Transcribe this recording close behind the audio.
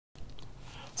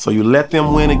So you let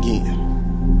them win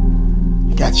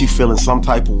again. Got you feeling some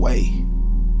type of way.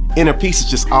 Inner peace is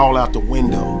just all out the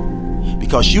window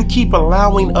because you keep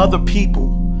allowing other people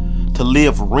to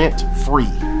live rent-free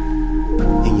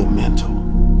in your mental.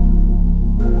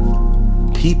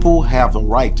 People have the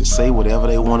right to say whatever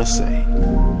they want to say.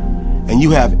 And you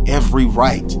have every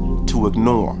right to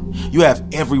ignore them. You have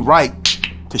every right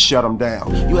to shut them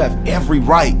down. You have every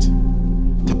right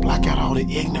to block out all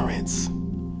the ignorance.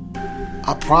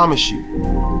 I promise you,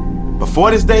 before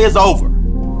this day is over,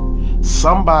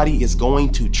 somebody is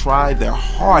going to try their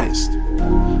hardest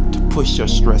to push your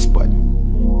stress button.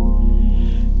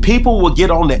 People will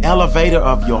get on the elevator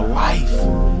of your life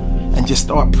and just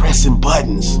start pressing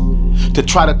buttons to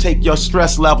try to take your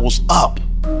stress levels up.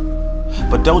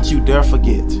 But don't you dare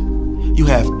forget, you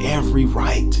have every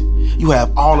right. You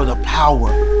have all of the power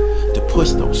to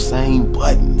push those same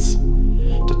buttons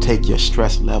to take your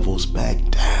stress levels back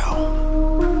down.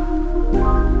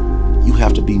 You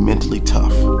have to be mentally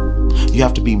tough. You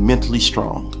have to be mentally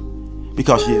strong.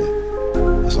 Because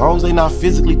as long as they're not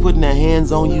physically putting their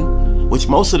hands on you, which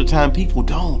most of the time people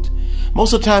don't.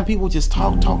 Most of the time people just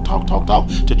talk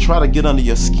to try to get under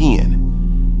your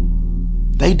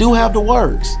skin. They do have the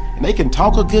words and they can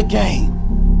talk a good game.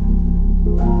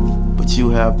 But you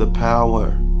have the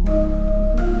power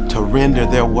to render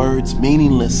their words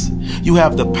meaningless. You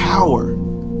have the power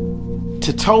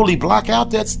to totally block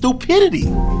out that stupidity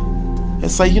and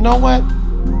say, you know what?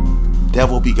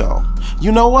 Devil be gone.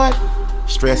 You know what?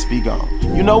 Stress be gone.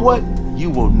 You know what? You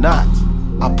will not.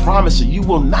 I promise you, you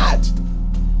will not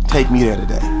take me there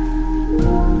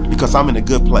today. Because I'm in a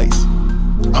good place.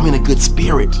 I'm in a good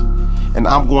spirit. And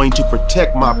I'm going to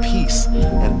protect my peace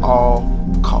at all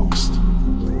costs.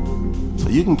 So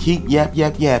you can keep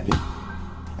yapping.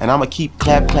 And I'm going to keep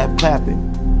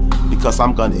clapping. Because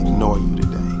I'm going to ignore you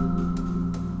today.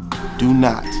 Do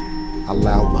not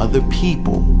allow other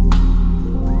people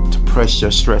to press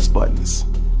your stress buttons.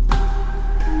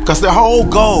 Because their whole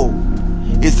goal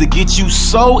is to get you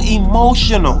so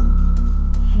emotional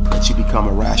that you become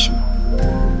irrational.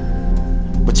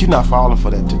 But you're not falling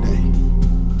for that today.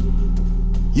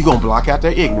 You're going to block out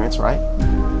their ignorance, right?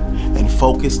 And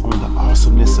focus on the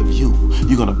awesomeness of you.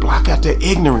 You're going to block out their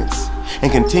ignorance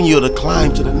and continue to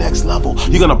climb to the next level.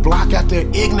 You're going to block out their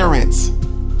ignorance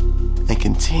and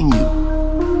continue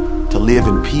to live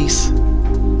in peace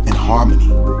and harmony.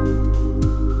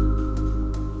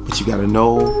 But you got to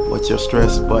know what your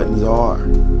stress buttons are.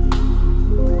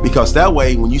 Because that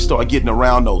way, when you start getting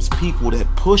around those people that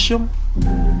push them,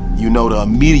 you know to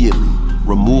immediately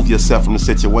remove yourself from the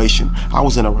situation. I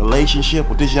was in a relationship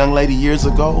with this young lady years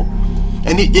ago,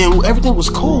 and everything was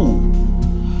cool.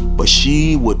 But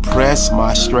she would press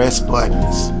my stress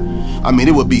buttons. I mean,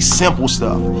 it would be simple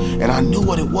stuff. And I knew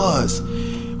what it was.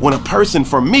 When a person,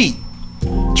 for me,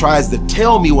 tries to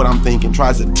tell me what I'm thinking,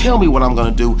 tries to tell me what I'm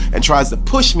gonna do, and tries to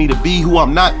push me to be who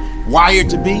I'm not wired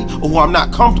to be, or who I'm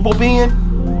not comfortable being,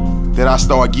 then I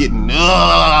start getting,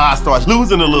 I start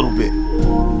losing a little bit.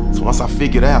 So once I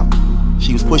figured out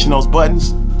she was pushing those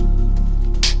buttons,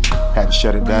 had to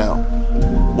shut it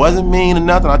down. Wasn't mean or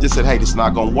nothing, I just said, hey, this is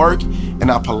not gonna work,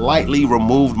 and I politely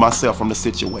removed myself from the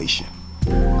situation.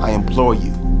 I implore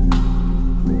you,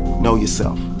 know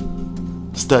yourself,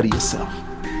 study yourself,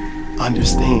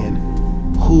 understand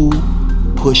who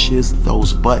pushes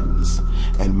those buttons,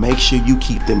 and make sure you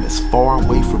keep them as far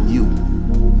away from you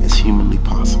as humanly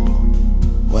possible.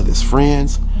 Whether it's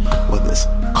friends, whether it's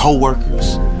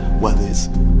co-workers, whether it's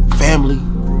family.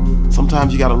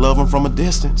 Sometimes you gotta love them from a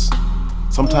distance.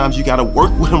 Sometimes you gotta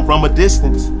work with them from a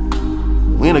distance.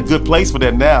 We're in a good place for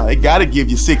that now. They gotta give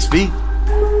you 6 feet.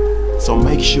 So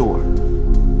make sure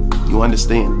you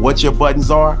understand what your buttons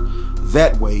are.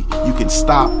 That way you can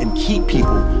stop and keep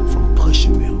people from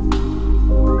pushing them.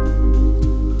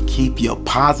 Keep your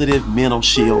positive mental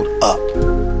shield up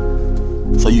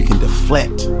so you can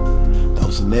deflect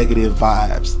those negative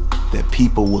vibes that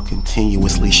people will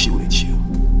continuously shoot at you.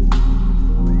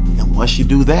 And once you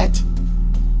do that,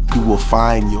 you will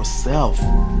find yourself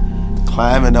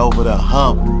climbing over the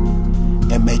hump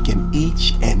and making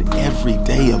each and every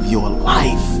day of your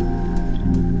life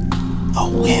a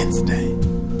Wednesday.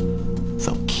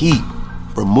 So keep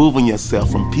removing yourself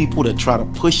from people that try to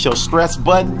push your stress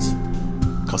buttons,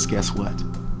 because guess what?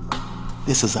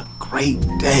 This is a great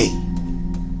day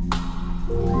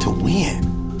to win.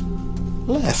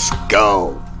 Let's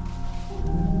go.